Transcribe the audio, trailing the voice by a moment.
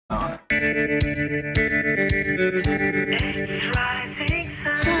শুরু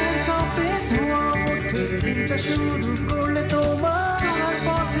করলে তোমার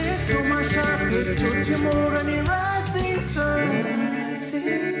পথে তোমার সাথে চলছে মোরানি rising sun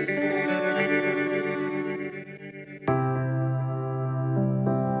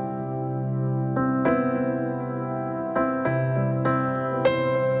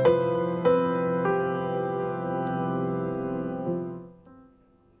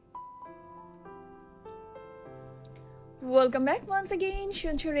Welcome back once again.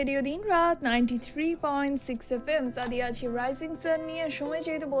 শুনছো রেডিও দিন রাত 93.6 FM সাদিয়া আছি রাইজিং সান নিয়ে। সময়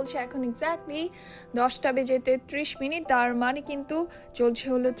যেহেতু বলছে এখন এক্স্যাক্টলি 10টা বেজে 33 মিনিট, তার মানে কিন্তু চলছে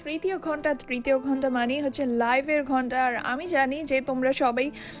হলো তৃতীয় ঘন্টা মানে হচ্ছে লাইভের ঘন্টা। আর আমি জানি যে তোমরা সবাই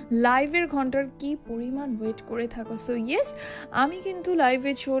লাইভের ঘন্টার কি পরিমাণ ওয়েট করে থাকো। সো ইয়েস, আমি কিন্তু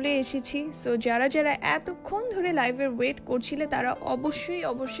লাইভে চলে এসেছি। সো যারা যারা এতক্ষণ ধরে লাইভের ওয়েট করছিলে তারা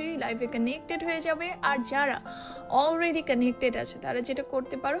অবশ্যই লাইভে কানেক্টেড হয়ে যাবে। আর যারা অলরেডি কানেক্টেড আছে তারা যেটা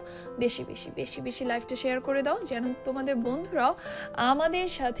করতে পারো, বেশি লাইভটা শেয়ার করে দাও যেন তোমাদের বন্ধুরাও আমাদের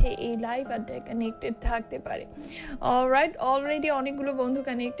সাথে এই লাইভ আড্ডায় কানেক্টেড থাকতে পারে। অলরাইট, অলরেডি অনেকগুলো বন্ধু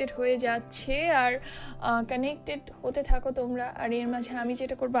কানেক্টেড হয়ে যাচ্ছে, আর কানেক্টেড হতে থাকো তোমরা। আর এর মাঝে আমি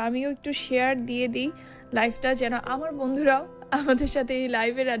যেটা করবো, আমিও একটু শেয়ার দিয়ে দিই লাইভটা যেন আমার বন্ধুরাও আমাদের সাথে এই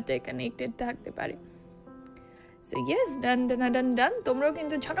লাইভের আড্ডায় কানেক্টেড থাকতে পারে। সো ইয়েস, ডান। তোমরাও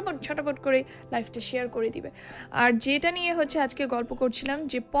কিন্তু ছটাপট করে লাইফটা শেয়ার করে দিবে। আর যেটা নিয়ে হচ্ছে আজকে গল্প করছিলাম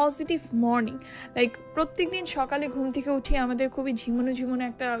যে পজিটিভ মর্নিং, লাইক প্রত্যেক দিন সকালে ঘুম থেকে উঠে আমাদের খুবই ঝিমুনো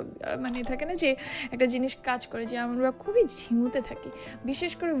একটা মানে থাকে না যে একটা জিনিস কাজ করে যে আমরা খুবই ঝিমুতে থাকি।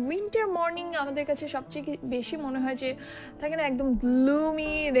 বিশেষ করে উইন্টার মর্নিং আমাদের কাছে সবচেয়ে বেশি মনে হয় যে থাকে না একদম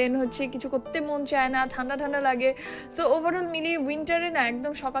গ্লুমি, দেন হচ্ছে কিছু করতে মন চায় না, ঠান্ডা লাগে। সো ওভারঅল মিলিয়ে উইন্টারে না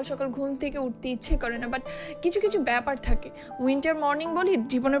একদম সকাল ঘুম থেকে উঠতে ইচ্ছে করে না। বাট কিছু ব্যাপার থাকে, উইন্টার মর্নিং বলি,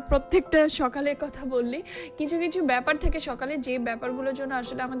 জীবনের প্রত্যেকটা সকালের কথা বললি, কিছু ব্যাপার থাকে সকালে যে ব্যাপারগুলোর জন্য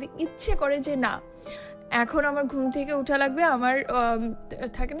আসলে আমাদের ইচ্ছে করে যে না এখন আমার ঘুম থেকে উঠা লাগবে, আমার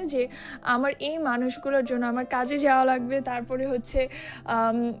থাকে না যে আমার এই মানুষগুলোর জন্য আমার কাজে যাওয়া লাগবে, তারপরে হচ্ছে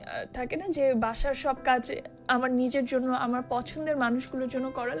থাকে না যে বাসার সব কাজ আমার নিজের জন্য, আমার পছন্দের মানুষগুলোর জন্য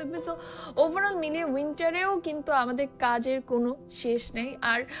করা লাগবে। সো ওভারঅল মিলিয়ে উইন্টারেও কিন্তু আমাদের কাজের কোনো শেষ নেই।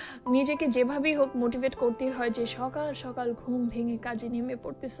 আর নিজেকে যেভাবেই হোক মোটিভেট করতেই হয় যে সকাল ঘুম ভেঙে কাজে নেমে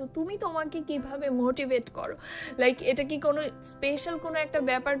পড়তেছো। তুমি তোমাকে কিভাবে মোটিভেট করো? লাইক এটা কি কোনো স্পেশাল কোনো একটা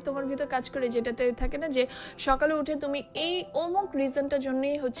ব্যাপার তোমার ভিতর কাজ করে যেটাতে থাকে না যে সকালে উঠে তুমি এই অমুক রিজনটার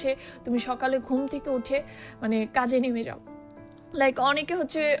জন্যই হচ্ছে তুমি সকালে ঘুম থেকে উঠে মানে কাজে নেমে যাও? লাইক অনেকে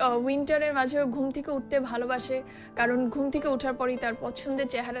হচ্ছে উইন্টারের মাঝেও ঘুম থেকে উঠতে ভালোবাসে, কারণ ঘুম থেকে ওঠার পরেই তার পছন্দের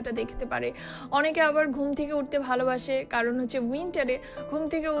চেহারাটা দেখতে পারে। অনেকে আবার ঘুম থেকে উঠতে ভালোবাসে কারণ হচ্ছে উইন্টারে ঘুম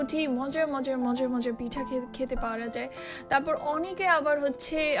থেকে উঠেই মজার পিঠা খেতে পারা যায়। তারপর অনেকে আবার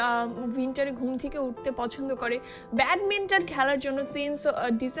হচ্ছে উইন্টারে ঘুম থেকে উঠতে পছন্দ করে ব্যাডমিন্টন খেলার জন্য। সিন্স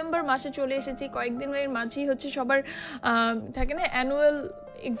ডিসেম্বর মাসে চলে এসেছি, কয়েকদিনের মাঝেই হচ্ছে সবার থাকে না অ্যানুয়াল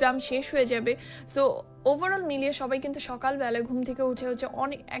এক্সাম শেষ হয়ে যাবে। সো ওভারঅল মিলিয়ে সবাই কিন্তু সকালবেলায় ঘুম থেকে উঠে হচ্ছে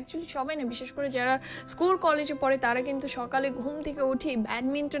অ্যাকচুয়ালি সবাই না, বিশেষ করে যারা স্কুল কলেজে পড়ে তারা কিন্তু সকালে ঘুম থেকে উঠেই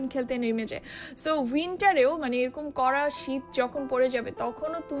ব্যাডমিন্টন খেলতে নেমে যায়। সো উইন্টারেও মানে এরকম কড়া শীত যখন পড়ে যাবে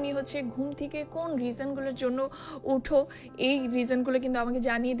তখনও তুমি হচ্ছে ঘুম থেকে কোন রিজনগুলোর জন্য উঠো, এই রিজনগুলো কিন্তু আমাকে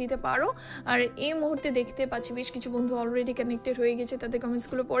জানিয়ে দিতে পারো। আর এই মুহূর্তে দেখতে পাচ্ছি বেশ কিছু বন্ধু অলরেডি কানেক্টেড হয়ে গেছে, তাদের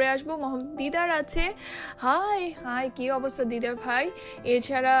কমেন্টসগুলো পড়ে আসবো। মোহাম্মদ দিদার আছে, হাই কি অবস্থা দিদার ভাই?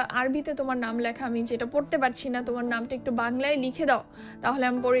 এছাড়া আরবিতে তোমার নাম লেখা, আমি যেটা পড়তে পারছি না, তোমার নামটা একটু বাংলায় লিখে দাও তাহলে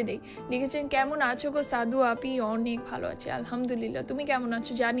আমি পড়ে দিই। লিখেছেন কেমন আছো গো সাদু আপি? অনেক ভালো আছে আলহামদুলিল্লাহ, তুমি কেমন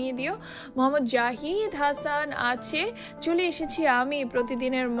আছো জানিয়ে দিও। মোহাম্মদ জাহিদ হাসান আছে, চলে এসেছি আমি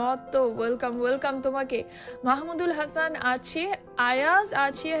প্রতিদিনের মতো, ওয়েলকাম তোমাকে। মাহমুদুল হাসান আছে, আয়াজ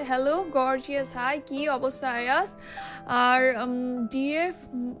আছে, হ্যালো গর্জিয়াস, হাই কি অবস্থা আয়াজ? আর ডিএফ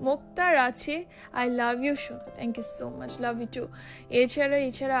মুক্তার আছে, আই লাভ ইউ সোনা, thank you so much, love you two.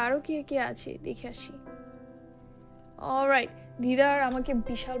 এছাড়া আরও কে আছে দেখে আসি। অলরাইট, দিদার আমাকে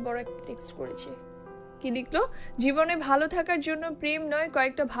বিশাল বড় একটা টেক্সট করেছে। কি লিখলো? জীবনে ভালো থাকার জন্য প্রেম নয়,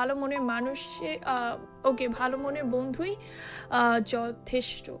 কয়েকটা ভালো মনের মানুষে ভালো মনের বন্ধুই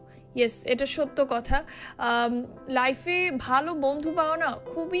যথেষ্ট। ইয়েস, এটা সত্য কথা। লাইফে ভালো বন্ধু পাওয়া না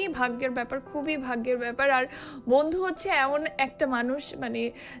খুবই ভাগ্যের ব্যাপার। আর বন্ধু হচ্ছে এমন একটা মানুষ মানে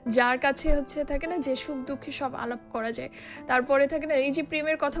যার কাছে হচ্ছে থাকে না যে সুখ দুঃখে সব আলাপ করা যায়। তারপরে থাকে না এই যে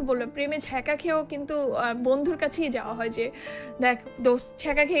প্রেমের কথা বললো, প্রেমে ছ্যাঁকা খেয়েও কিন্তু বন্ধুর কাছেই যাওয়া হয় যে দেখ দোস্ত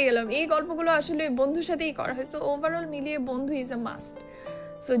ছ্যাঁকা খেয়ে গেলাম, এই গল্পগুলো আসলে বন্ধুর সাথেই করা হয়। সো ওভারঅল মিলিয়ে বন্ধু ইজ আ মাস্ট।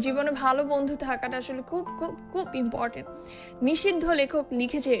 সো জীবনে ভালো বন্ধু থাকাটা আসলে খুব ইম্পর্টেন্ট। নিষিদ্ধ লেখক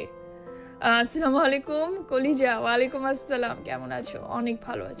লিখেছে আসসালামু আলাইকুম কলিজা, ওয়ালাইকুম আসসালাম, কেমন আছো? অনেক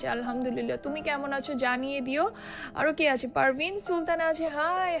ভালো আছি আলহামদুলিল্লাহ, তুমি কেমন আছো জানিয়ে দিও। আরও কে আছে? পারভিন সুলতানা আছে।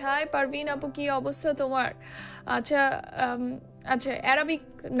 হাই হাই পারভিন আপু, কি অবস্থা তোমার? আচ্ছা আচ্ছা, অ্যারাবিক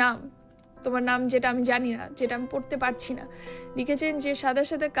নাম তোমার নাম, যেটা আমি জানি না, যেটা আমি পড়তে পারছি না, লিখেছেন যে সাদা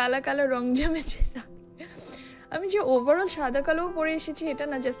সাদা কালা কালো রং জমেছে। আমি যে ওভারঅল সাদা কালোও পরে এসেছি এটা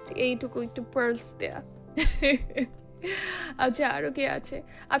না, জাস্ট এইটুকু একটু পার্লস দেয়া। আচ্ছা, আরও কে আছে?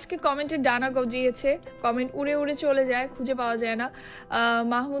 আজকে কমেন্টের ডানা গজিয়েছে, কমেন্ট উড়ে উড়ে চলে যায়, খুঁজে পাওয়া যায় না।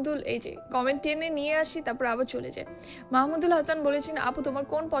 মাহমুদুল, এই যে কমেন্ট টেনে নিয়ে আসি তারপর আবার চলে যায়। মাহমুদুল হাসান বলেছেন, আপু তোমার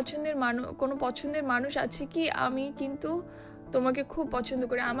কোনো পছন্দের মানুষ আছে কি? আমি কিন্তু তোমাকে খুব পছন্দ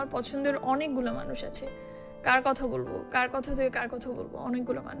করি। আমার পছন্দের অনেকগুলো মানুষ আছে, কার কথা থেকে কার কথা বলবো,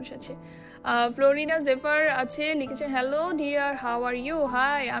 অনেকগুলো মানুষ আছে। ফ্লোরিনা জেফার আছে, লিখেছেন hello dear, how are you?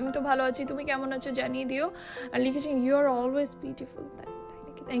 High, আমি তো ভালো আছি, তুমি কেমন আছো জানিয়ে দিও। আর লিখেছেন you are always beautiful.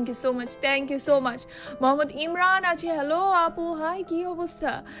 Thank you so much. Mohammad Imran আছে, হ্যালো আপু, হাই, কি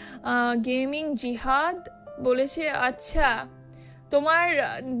অবস্থা? গেমিং জিহাদ বলেছে, আচ্ছা তোমার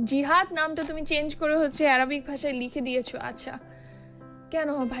জিহাদ নামটা তুমি চেঞ্জ করে হচ্ছে আরবিক ভাষায় লিখে দিয়েছো, আচ্ছা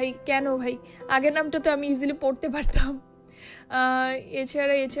কেন ভাই? আগের নামটা তো আমি ইজিলি পড়তে পারতাম।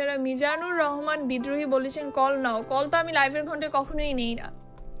 এছাড়া মিজানুর রহমান বিদ্রোহী বলেছেন কল নাও। কল তো আমি লাইভের ঘন্টায় কখনোই নেই না,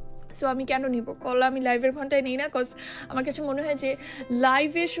 সো আমি কেন নিব কল? আমি লাইভের ঘন্টায় নিই না, কজ আমার কাছে মনে হয় যে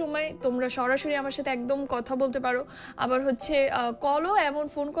লাইভের সময় তোমরা সরাসরি আমার সাথে একদম কথা বলতে পারো। আবার হচ্ছে কলও এমন,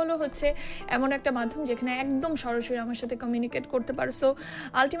 ফোন কলও হচ্ছে এমন একটা মাধ্যম যেখানে একদম সরাসরি আমার সাথে কমিউনিকেট করতে পারো। সো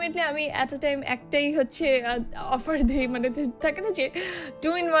আলটিমেটলি আমি অ্যাট আ টাইম একটাই হচ্ছে অফার দিই, মানে থাকে না যে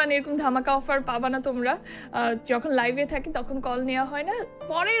 2 in 1 এরকম ধামাকা অফার পাবা না তোমরা। যখন লাইভে থাকি তখন কল নেওয়া হয় না,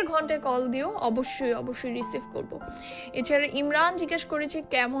 পরের ঘন্টায় কল দিও, অবশ্যই রিসিভ করবো। এছাড়া ইমরান জিজ্ঞেস করেছে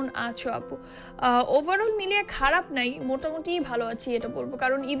কেমন আছো আপু? ওভারঅল মিলিয়ে খারাপ নাই, মোটামুটি ভালো আছি এটা বলবো,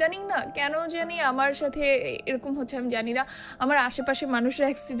 কারণ ইদানিং না কেন জানি আমার সাথে এরকম হচ্ছে, আমি জানি না, আমার আশেপাশে মানুষরা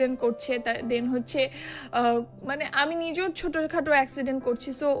অ্যাক্সিডেন্ট করছে, দেন হচ্ছে মানে আমি নিজেও ছোটোখাটো অ্যাক্সিডেন্ট করছি।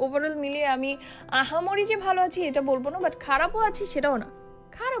 সো ওভারঅল মিলিয়ে আমি আহামরি যে ভালো আছি এটা বলবো না, বাট খারাপও আছি সেটাও না,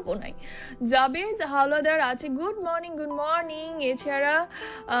 খারাপও নাই। জাবেদ হাওলাদার আছে, গুড মর্নিং। এছাড়া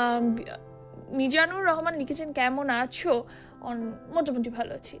মিজানুর রহমান লিখেছেন কেমন আছো? মোটামুটি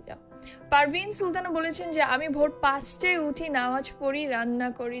ভালো আছি। যাও। পারভিন সুলতানা বলেছেন যে আমি ভোর 5টায় উঠি, নামাজ পড়ি, রান্না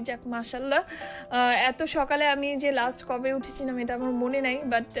করি। যাক মাশাল্লাহ, এত সকালে আমি যে লাস্ট কবে উঠেছিলাম এটা আমার মনে নাই,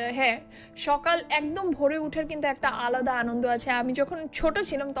 বাট হ্যাঁ, সকাল একদম ভোরে উঠার কিন্তু একটা আলাদা আনন্দ আছে। আমি যখন ছোট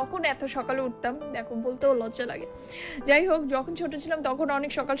ছিলাম তখন এত সকালে উঠতাম, দেখো বলতেও লজ্জা লাগে। যাই হোক, যখন ছোট ছিলাম তখন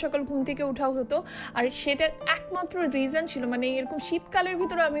অনেক সকাল ঘুম থেকে উঠাও হতো, আর সেটার একমাত্র রিজন ছিল, মানে এরকম শীতকালের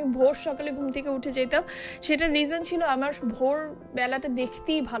ভিতরে আমি ভোর সকালে ঘুম থেকে উঠে যেতাম, সেটার রিজন ছিল আমার ভোর বেলাটা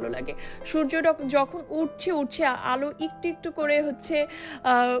দেখতেই ভালো লাগে। সূর্যটা যখন উঠছে আলো একটু করে হচ্ছে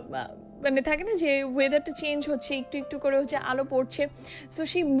মানে থাকে না যে ওয়েদারটা চেঞ্জ হচ্ছে, একটু করে হচ্ছে আলো পড়ছে। সো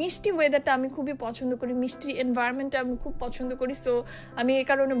সেই মিষ্টি ওয়েদারটা আমি খুবই পছন্দ করি, মিষ্টি এনভায়রনমেন্টটা আমি খুব পছন্দ করি। সো আমি এই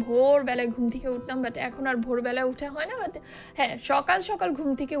কারণে ভোরবেলায় ঘুম থেকে উঠতাম, বাট এখন আর ভোরবেলায় উঠা হয় না। বাট হ্যাঁ, সকাল ঘুম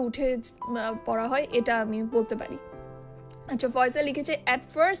থেকে উঠে পড়া হয়, এটা আমি বলতে পারি। আচ্ছা, ফয়সাল লিখেছে অ্যাট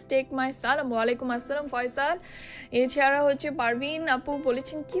ফার্স্ট টেক মাই সালাম। ওয়ালাইকুম আসসালাম ফয়সাল। এছাড়া হচ্ছে পারভিন আপু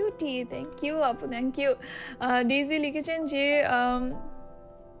বলেছেন কিউটি, থ্যাংক ইউ আপু, থ্যাংক ইউ। ডেজি লিখেছেন যে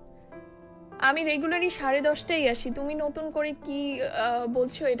আমি রেগুলারই 10:30টায় আসি, তুমি নতুন করে কি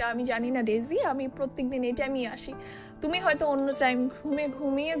বলছো এটা আমি জানি না ডেজি, আমি প্রত্যেক দিন এই টাইমেই আসি। তুমি হয়তো অন্য টাইম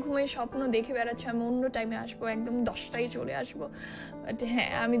ঘুমিয়ে স্বপ্ন দেখে বেড়াচ্ছ, আমি অন্য টাইমে আসবো, একদম 10টায় চলে আসবো। বাট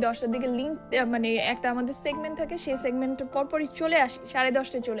হ্যাঁ, আমি 10টার দিকে লিঙ্ক, মানে একটা আমাদের সেগমেন্ট থাকে, সেই সেগমেন্টের পরপরই চলে আসি,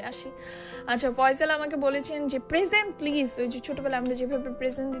 10:30টায় চলে আসি। আচ্ছা, ফয়সাল আমাকে বলেছেন যে প্রেজেন্ট প্লিজ, ওই যে ছোটোবেলা আমরা যেভাবে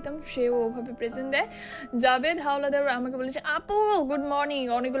প্রেজেন্ট দিতাম সেও ওভাবে প্রেজেন্ট দেয়। জাবেদ হাওলাদার আমাকে বলেছে আপু গুড মর্নিং,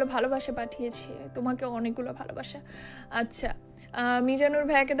 অনেকগুলো ভালোবাসা পাঠিয়েছি, তোমাকে অনেকগুলো ভালোবাসা। আচ্ছা, মিজানুর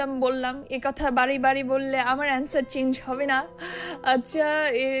ভাইয়াকে তো আমি বললাম, এ কথা বাড়ি বললে আমার অ্যান্সার চেঞ্জ হবে না। আচ্ছা,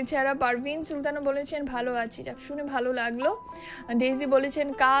 এছাড়া পারভিন সুলতানা বলেছেন ভালো আছি, যাক শুনে ভালো লাগলো। ডেইজি বলেছেন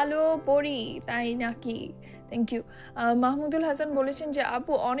কালো পরি, তাই নাকি? Thank you. মাহমুদুল হাসান বলেছেন যে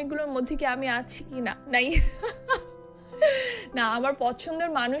আপু অনেকগুলোর মধ্যে কি আমি আছি কি না? নাই না, আমার পছন্দের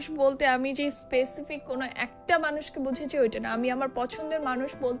মানুষ বলতে আমি যে স্পেসিফিক কোনো একটা মানুষকে বুঝেছি ওইটা না। আমি আমার পছন্দের মানুষ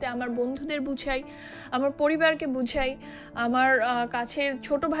বলতে আমার বন্ধুদের বুঝাই, আমার পরিবারকে বুঝাই, আমার কাছের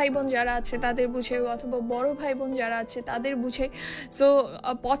ছোট ভাই বোন যারা আছে তাদের বুঝাই, অথবা বড় ভাই বোন যারা আছে তাদের বুঝাই। সো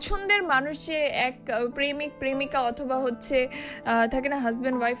পছন্দের মানুষ যে এক প্রেমিকা অথবা হচ্ছে থাকে না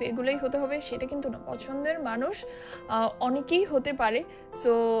হাজব্যান্ড ওয়াইফ, এগুলোই হতে হবে সেটা কিন্তু না। পছন্দের মানুষ অনেকেই হতে পারে।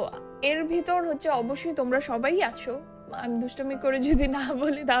 সো এর ভিতর হচ্ছে অবশ্যই তোমরা সবাই আছো, আমি দুষ্টুমি করে যদি না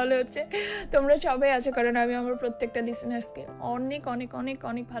বলি তাহলে হচ্ছে তোমরা সবাই আছো, কারণ আমি আমার প্রত্যেকটা লিসেনার্সকে অনেক অনেক অনেক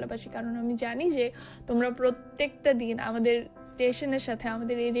অনেক ভালোবাসি, কারণ আমি জানি যে তোমরা প্রত্যেকটা দিন আমাদের স্টেশনের সাথে,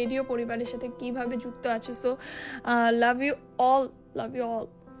 আমাদের এই রেডিও পরিবারের সাথে কিভাবে যুক্ত আছো। So love you all, love you all.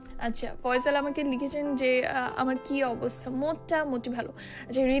 আচ্ছা, ফয়সাল আমাকে লিখেছেন যে আমার কি অবস্থা, মোটামুটি ভালো।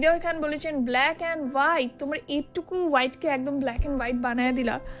 আচ্ছা, হৃদয় খান বলেছেন ব্ল্যাক অ্যান্ড হোয়াইট, তোমার এইটুকু হোয়াইটকে একদম ব্ল্যাক অ্যান্ড হোয়াইট বানায়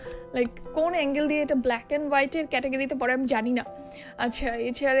দিলা, লাইক কোন অ্যাঙ্গেল দিয়ে এটা ব্ল্যাক অ্যান্ড হোয়াইটের ক্যাটাগরিতে পড়ে আমি জানি না। আচ্ছা,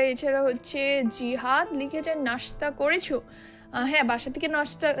 এছাড়া হচ্ছে জিহাদ লিখেছেন নাস্তা করেছো? হ্যাঁ, বাসা থেকে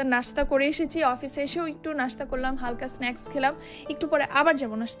নাস্তা করে এসেছি, অফিসে এসেও একটু নাস্তা করলাম, হালকা স্ন্যাক্স খেলাম, একটু পরে আবার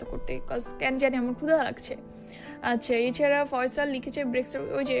যাবো নাস্তা করতে, বিকজ কেন জানি আমার ক্ষুধা লাগছে। আচ্ছা, এছাড়া ফয়সাল লিখেছে ব্রেকস,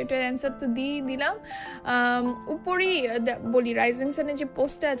 ওই যে এটার অ্যান্সার তো দিলাম। উপরেই বলি, রাইজিং সানের যে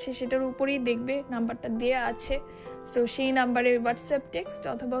পোস্টটা আছে সেটার উপরেই দেখবে নাম্বারটা দেওয়া আছে, সো সেই নাম্বারে হোয়াটসঅ্যাপ টেক্সট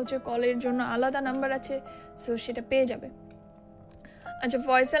অথবা হচ্ছে কলের জন্য আলাদা নাম্বার আছে, সো সেটা পেয়ে যাবে। আচ্ছা,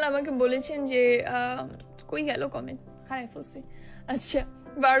 ফয়সাল আমাকে বলেছেন যে কই গেল কমেন্ট, হারাই ফেলছি। আচ্ছা,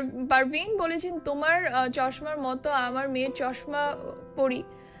 পারভিন বলেছেন তোমার চশমার মতো আমার মেয়ের চশমা পরি।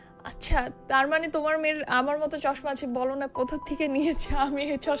 আচ্ছা, তার মানে তোমার মেয়ের আমার মতো চশমা আছে, বলো না কোথা থেকে নিয়েছে, আমি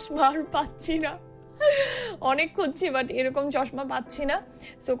এই চশমা আর পাচ্ছি না, অনেক খুঁজছি বাট এরকম চশমা পাচ্ছি না।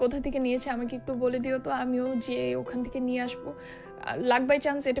 সো কোথা থেকে নিয়েছে আমাকে একটু বলে দিও তো, আমিও যে ওখান থেকে নিয়ে আসবো। লাক বাই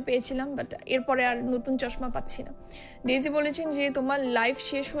চান্স এটা পেয়েছিলাম, বাট এরপরে আর নতুন চশমা পাচ্ছি না। ডেজি বলেছেন যে তোমার লাইফ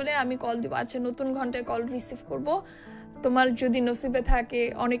শেষ হলে আমি কল দেবো। আচ্ছা, নতুন ঘন্টায় কল রিসিভ করব, তোমার যদি নসিবে থাকে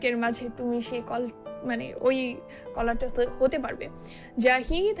অনেকের মাঝে তুমি সেই কল, মানে ওই কলারটা হতে পারবে।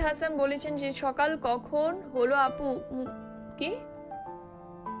 জাহিদ হাসান বলেছেন যে সকাল কখন হলো আপু? কি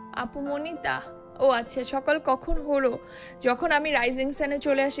আপু মনিতা? ও আচ্ছা, সকাল কখন হলো? যখন আমি রাইজিং সানে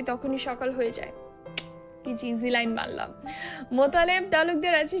চলে আসি তখনই সকাল হয়ে যায়। কি চিজি লাইন মারলাম। মোতালেব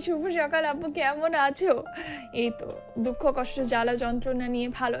তালুকদার আছে, শুভ সকাল আপু, কেমন আছো? এই তো দুঃখ কষ্ট জ্বালা যন্ত্রণা নিয়ে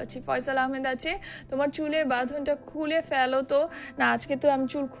ভালো আছি। ফয়সাল আহমেদ আছে, তোমার চুলের বাঁধনটা খুলে ফেলো তো। না, আজকে তো আমি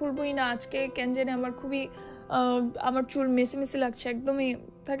চুল খুলবই না, আজকে কেন জানি আমার খুবই আমার চুল মেসি মেসি লাগছে, একদমই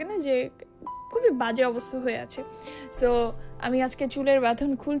থাকে না যে খুবই বাজে অবস্থা হয়ে আছে, সো আমি আজকে চুলের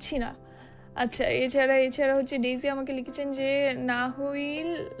বাঁধন খুলছি না। আচ্ছা, এছাড়া হচ্ছে ডেইজি আমাকে লিখেছেন যে না হইল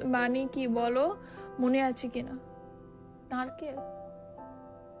মানে কি বলো, মনে আছে কিনা?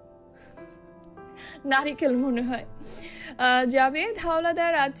 নারিকেল মনে হয়। জাভেদ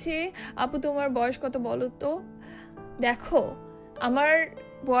হাওলাদার আছে, আপু তোমার বয়স কত বলো তো? দেখো, আমার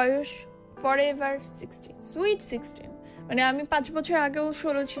বয়স ফরএভার 16, সুইট 16, মানে আমি 5 বছর আগেও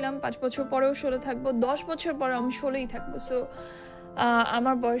 16 ছিলাম, 5 বছর পরেও 16 থাকবো, 10 বছর পরে আমি 16ই থাকবো, সো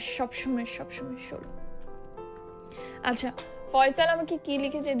আমার বয়স সবসময় 16। আচ্ছা, ফয়সাল আমাকে কি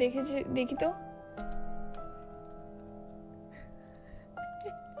লিখেছে দেখি তো।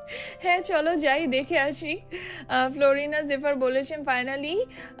 হ্যাঁ, চলো যাই দেখে আসি। ফ্লোরিনা জেফার বলেছেন finally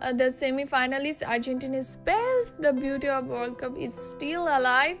the semifinalist Argentina is best, the beauty of world cup is still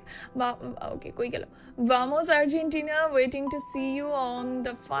alive. ওকে, কই গেল? Vamos Argentina, waiting to C you on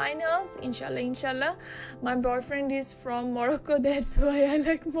the finals. ইনশাল্লাহ। My boyfriend is from Morocco, that's why I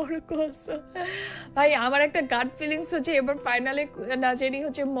like Morocco also. ভাই, আমার একটা গাট feelings হচ্ছে এবার ফাইনালে না জানি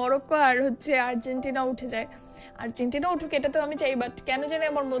হচ্ছে মরক্কো আর হচ্ছে আর্জেন্টিনা উঠে যায়। আর্জেন্টিনা উঠুক এটা তো আমি চাই, বাট কেন জানি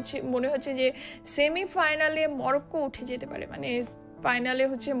আমার মনে হচ্ছে যে সেমিফাইনালে মরক্কো উঠে যেতে পারে, মানে ফাইনালে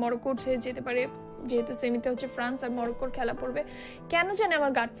হচ্ছে মরক্কো উঠে যেতে পারে, যেহেতু সেমিতে হচ্ছে ফ্রান্স আর মরক্কোর খেলা পড়বে। কেন জানি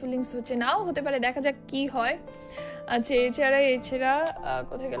আমার গাট ফিলিংস হচ্ছে, নাও হতে পারে, দেখা যাক কি হয়। আচ্ছা, এছাড়া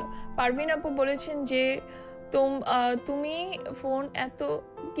কোথায় গেল? পারভিন আপু বলেছেন যে তুমি ফোন এত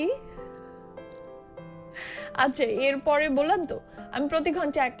কি? আচ্ছা, এরপরে বললাম তো আমি প্রতি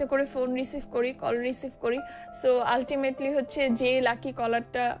ঘন্টা একটা করে ফোন রিসিভ করি, কল রিসিভ করি, সো আলটিমেটলি হচ্ছে যে লাকি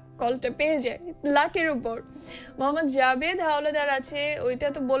কলটা পেয়ে যায়, লাকের উপর। মোহাম্মদ জাভেদ হাওলাদার আছে, ওইটা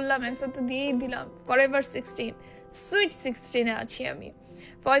তো বললাম, অ্যান্সার তো দিয়েই দিলাম, ফরএভার 16, সুইট 16-এ আছি আমি।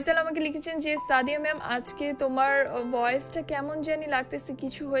 ফয়সাল আমাকে লিখেছেন যে সাদিয়া ম্যাম আজকে তোমার ভয়েসটা কেমন জানি লাগতেছে,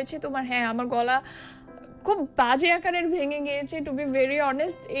 কিছু হয়েছে তোমার? হ্যাঁ, আমার গলা খুব বাজে আকারের ভেঙে গিয়েছে, টু বি ভেরি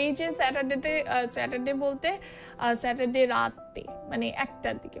অনেস্ট। এই যে স্যাটারডে বলতে স্যাটারডে রাতে, মানে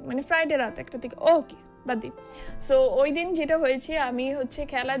 1টার দিকে, মানে ফ্রাইডে রাত 1টার দিকে, ওকে বাদ দিই। সো ওই দিন যেটা হয়েছে, আমি হচ্ছে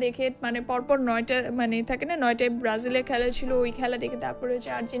খেলা দেখে, মানে পরপর 9টা, মানে থাকে না 9টায় ব্রাজিলের খেলা ছিল, ওই খেলা দেখে তারপরে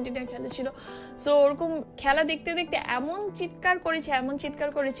হচ্ছে আর্জেন্টিনার খেলা ছিল। সো ওরকম খেলা দেখতে দেখতে এমন চিৎকার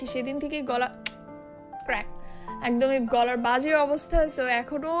করেছি সেদিন থেকেই গলা ক্র্যাক, একদমই গলার বাজে অবস্থা। সো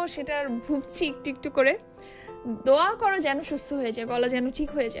এখনও সেটার ভুগছি একটু করে। দোয়া করো যেন সুস্থ হয়ে যায়, গলা যেন ঠিক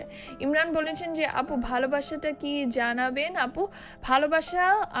হয়ে যায়। ইমরান বলেছেন যে আপু ভালোবাসাটা কি জানাবেন? আপু ভালোবাসা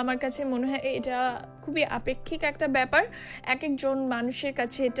আমার কাছে মনে হয় এটা খুবই আপেক্ষিক একটা ব্যাপার, এক একজন মানুষের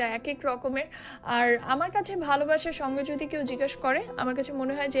কাছে এটা এক এক রকমের। আর আমার কাছে ভালোবাসার সঙ্গে যদি কেউ জিজ্ঞেস করে, আমার কাছে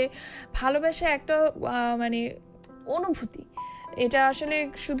মনে হয় যে ভালোবাসা একটা মানে অনুভূতি। এটা আসলে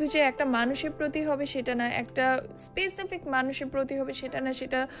শুধু যে একটা মানুষের প্রতি হবে সেটা না, একটা স্পেসিফিক মানুষের প্রতি হবে সেটা না,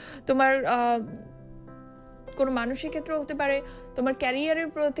 সেটা তোমার কোনো মানুষের ক্ষেত্রেও হতে পারে, তোমার ক্যারিয়ারের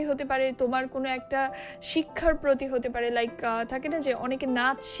প্রতি হতে পারে, তোমার কোনো একটা শিক্ষার প্রতি হতে পারে। লাইক থাকে না যে অনেকে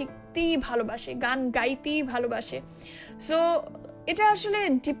নাচ শিখতেই ভালোবাসে, গান গাইতেই ভালোবাসে। সো এটা আসলে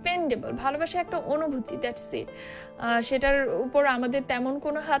ডিপেন্ডেবল, ভালোবাসা একটা অনুভূতি, দ্যাটস ইট। সেটার উপর আমাদের তেমন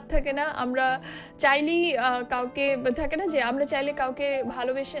কোনো হাত থাকে না। আমরা চাইলেই কাউকে, থাকে না যে আমরা চাইলে কাউকে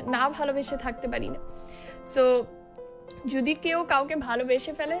ভালোবেসে থাকতে পারি না। সো যদি কেউ কাউকে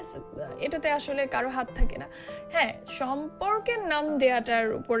ভালোবেসে ফেলে, এটাতে আসলে কারো হাত থাকে না। হ্যাঁ, সম্পর্কের নাম দেওয়াটার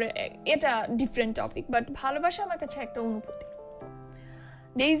উপরে এটা ডিফারেন্ট টপিক, বাট ভালোবাসা আমার কাছে একটা অনুভূতি।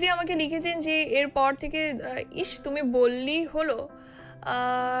 ডেইজি আমাকে লিখেছেন যে এরপর থেকে তুমি বললি হলো,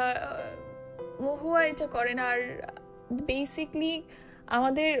 মহুয়া এটা করে না। আর বেসিকলি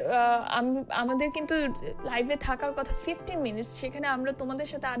আমাদের কিন্তু লাইভে থাকার কথা 15 মিনিটস, সেখানে আমরা তোমাদের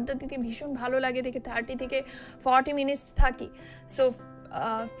সাথে আড্ডা দিতে ভীষণ ভালো লাগে দেখে 30 থেকে 40 মিনিটস থাকি। সো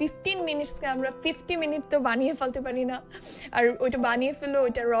 15 মিনিটসকে আমরা 50 মিনিট তো বানিয়ে ফেলতে পারি না, আর ওইটা বানিয়ে ফেললে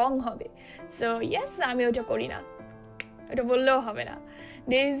ওইটা রং হবে। সো ইয়েস, আমি ওইটা করি না, ওটা বললেও হবে না।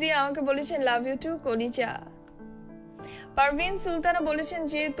 ডেইজি আমাকে বলেছেন লাভ ইউ টু কলিজা। পারভিন সুলতানা বলেছেন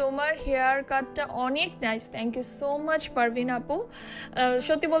যে তোমার হেয়ার কাটটা অনেক nice. Thank you so much Parvin আপু।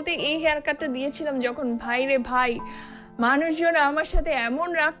 সত্যি বলতে এই হেয়ার কাটটা দিয়েছিলাম যখন, ভাই রে ভাই, মানুষজন আমার সাথে এমন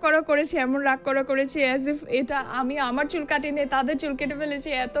রাগ করেছে অ্যাজ ইফ এটা আমি আমার চুল কাটিনি, তাদের চুল কেটে ফেলেছি,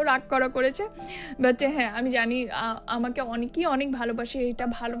 এত রাগ করেছে। বাট হ্যাঁ, আমি জানি আমাকে অনেকেই অনেক ভালোবাসে, এটা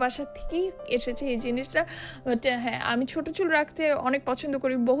ভালোবাসা থেকেই এসেছে এই জিনিসটা। বাট হ্যাঁ, আমি ছোট চুল রাখতে অনেক পছন্দ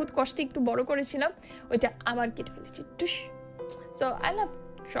করি, বহুত কষ্টে একটু বড় করেছিলাম, ওইটা আবার কেটে ফেলেছি টুস। So I love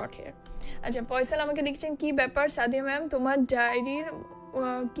short hair. আচ্ছা, ফয়সাল আমাকে লিখছেন কি ব্যাপার সাদিয়া ম্যাম, তোমার ডায়েরির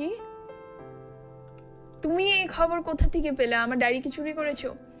কি, তুমি এই খবর কোথা থেকে পেলে? আমার ডায়েরি কি চুরি করেছো?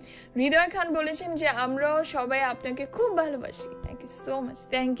 হৃদয় খান বলেছেন যে আমরাও সবাই আপনাকে খুব ভালোবাসি। Thank you so much,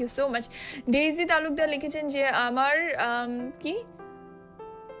 thank you so much. Daisy Talukdar লিখেছেন যে আমার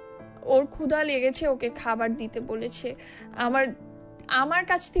ওর ক্ষুধা লেগেছে, ওকে খাবার দিতে বলেছে। আমার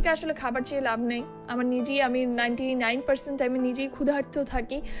কাছ থেকে আসলে খাবার চেয়ে লাভ নেই, আমি 99% টাইমে নিজেই ক্ষুধার্ত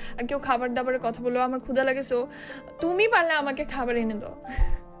থাকি, আর কেউ খাবার দাবারের কথা বললো আমার ক্ষুধা লাগে, সো তুমি পারলে আমাকে খাবার এনে দাও।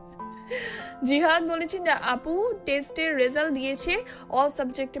 জিহাদ বলেছেন যে আপু টেস্টের রেজাল্ট দিয়েছে, অল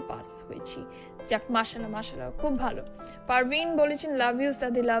সাবজেক্টে পাস হয়েছি। যাক, মাশাআল্লাহ খুব ভালো। পারভিন বলেছেন লাভ ইউ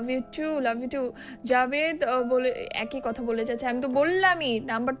সাদি, লাভ ইউ টু। জাভেদ বলে একই কথা বলে যাচ্ছে, আমি তো বললামই,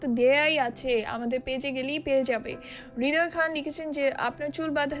 নাম্বার তো দেয়াই আছে, আমাদের পেজে গেলেই পেয়ে যাবে। হৃদয় খান লিখেছেন যে আপনার চুল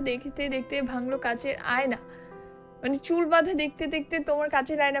বাঁধা দেখতে দেখতে ভাঙলো কাচের আয়না। মানে চুল বাঁধা দেখতে দেখতে তোমার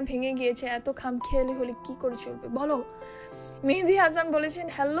কাচের আয়না ভেঙে গিয়েছে, এত খামখেয়ালি হলে কি করে চলবে বলো? মেহেদি হাসান বলেছেন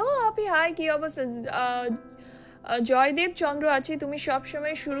হ্যালো আপি, হাই, কি অবস্থা? জয়দেব চন্দ্র আছি, তুমি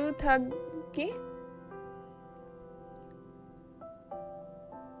সবসময় শুরু থাকি।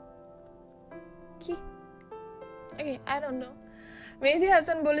 কি I don't know. Mehedi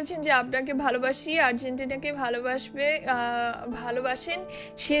Hasan বলেছেন যে আপনাকে ভালোবাসি, আর্জেন্টিনাকে ভালোবাসেন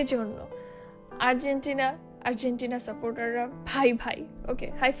সেজন্য। আর্জেন্টিনা সাপোর্টাররা ভাই ওকে,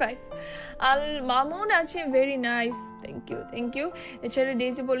 হাই ফাইভ। আল মামুন আছে, ভেরি নাইস, থ্যাংক ইউ। এছাড়া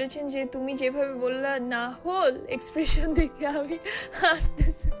ডেইজি বলেছেন যে তুমি যেভাবে বললা না হোল এক্সপ্রেশন দেখে আমি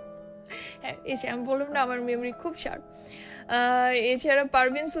হাসতেছি। হ্যাঁ, আমি বললাম না আমার মেমরি খুব শার্প। এছাড়া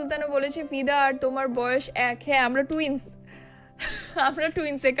পারভিন সুলতানও বলেছে ফিদা আর তোমার বয়স এক। হ্যাঁ, আমরা টুইন্স,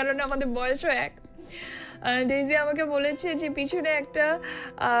 এই কারণে আমাদের বয়সও এক। ডেইজি আমাকে বলেছে যে পিছনে একটা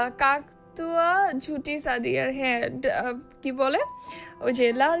কাকতুয়া ঝুটি সাদিয়ার। হ্যাঁ, কি বলে ওই যে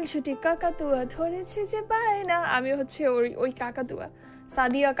লাল ছুটি কাকাতুয়া ধরেছে যে বায়না, আমি হচ্ছে ওই কাকাতুয়া,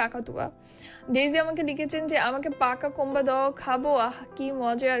 সাদিয়া কাকাতুয়া। ডেইজি আমাকে লিখেছেন যে আমাকে পাকা কোম্বা দাও, খাবো, আহ কি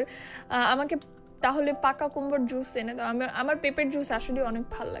মজার। আমাকে তাহলে পাকা কুমড়োর জুস এনে দাও। আমার পেঁপের জুস আসলে অনেক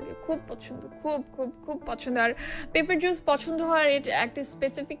ভালো লাগে, খুব পছন্দ, খুব পছন্দ। আর পেঁপের জুস পছন্দ হওয়ার এটা একটা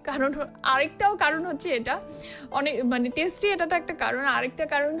স্পেসিফিক কারণ, আরেকটাও কারণ হচ্ছে এটা অনেক মানে টেস্টি, এটা তো একটা কারণ। আরেকটা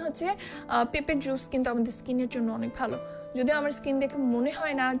কারণ হচ্ছে পেঁপের জুস কিন্তু আমাদের স্কিনের জন্য অনেক ভালো। যদিও আমার স্কিন দেখে মনে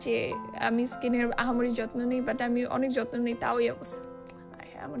হয় না যে আমি স্কিনের আহামরি যত্ন নিই, বাট আমি অনেক যত্ন নিই, তাও এই অবস্থা।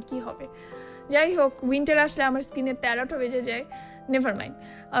 হ্যাঁ, আমার কি হবে। যাই হোক, উইন্টার আসলে আমার স্কিনের 13টা বেজে যায়, নেভার মাইন্ড।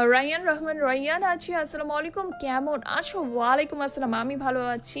 রাইয়ান রহমান, রাইয়ান আছি, আসসালামু আলাইকুম, কেমন আছো? ওয়ালাইকুম আসসালাম, আমি ভালো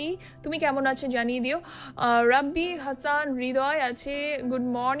আছি, তুমি কেমন আছো জানিয়ে দিও। রাব্বি হাসান হৃদয় আছে, গুড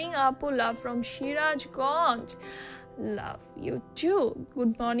মর্নিং আপু, love from Sirajganj, love you two,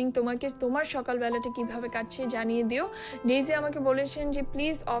 good morning তোমাকে। তোমার সকালবেলাটা কিভাবে কাটছে জানিয়ে দিও। ডেইজি আমাকে বলেছেন যে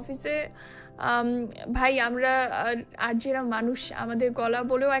প্লিজ অফিসে, ভাই আমরা আর যারা মানুষ, আমাদের গলা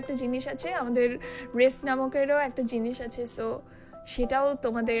বলেও একটা জিনিস আছে, আমাদের রেস্ট নামকেরও একটা জিনিস আছে, সো সেটাও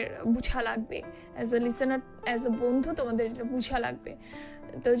তোমাদের বুঝা লাগবে, as a listener, as a বন্ধু তোমাদের এটা বুঝা লাগবে।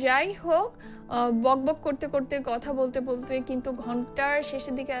 তো যাই হোক, বক বক করতে করতে, কথা বলতে বলতে কিন্তু ঘন্টার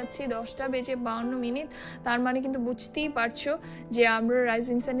শেষের দিকে আছি, 10:52। তার মানে কিন্তু বুঝতেই পারছো যে আমরা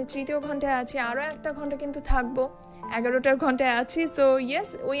রাইজিং সানের 3য় ঘন্টায় আছি, আরও একটা ঘন্টা কিন্তু থাকবো, 11টার ঘন্টায় আছি। সো ইয়েস,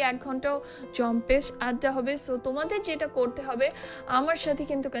 ওই 1 ঘন্টাও জম্পেশ আড্ডা হবে। সো তোমাদের যেটা করতে হবে, আমার সাথে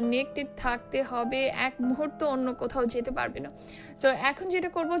কিন্তু কানেক্টেড থাকতে হবে, এক মুহূর্ত অন্য কোথাও যেতে পারবে না। সো এখন যেটা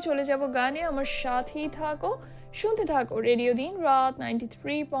করব, চলে যাব গানে, আমার সাথেই থাকো, শুনতে থাকো রেডিও দিন রাত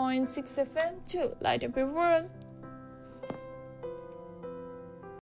 93.6 FM two light up your world.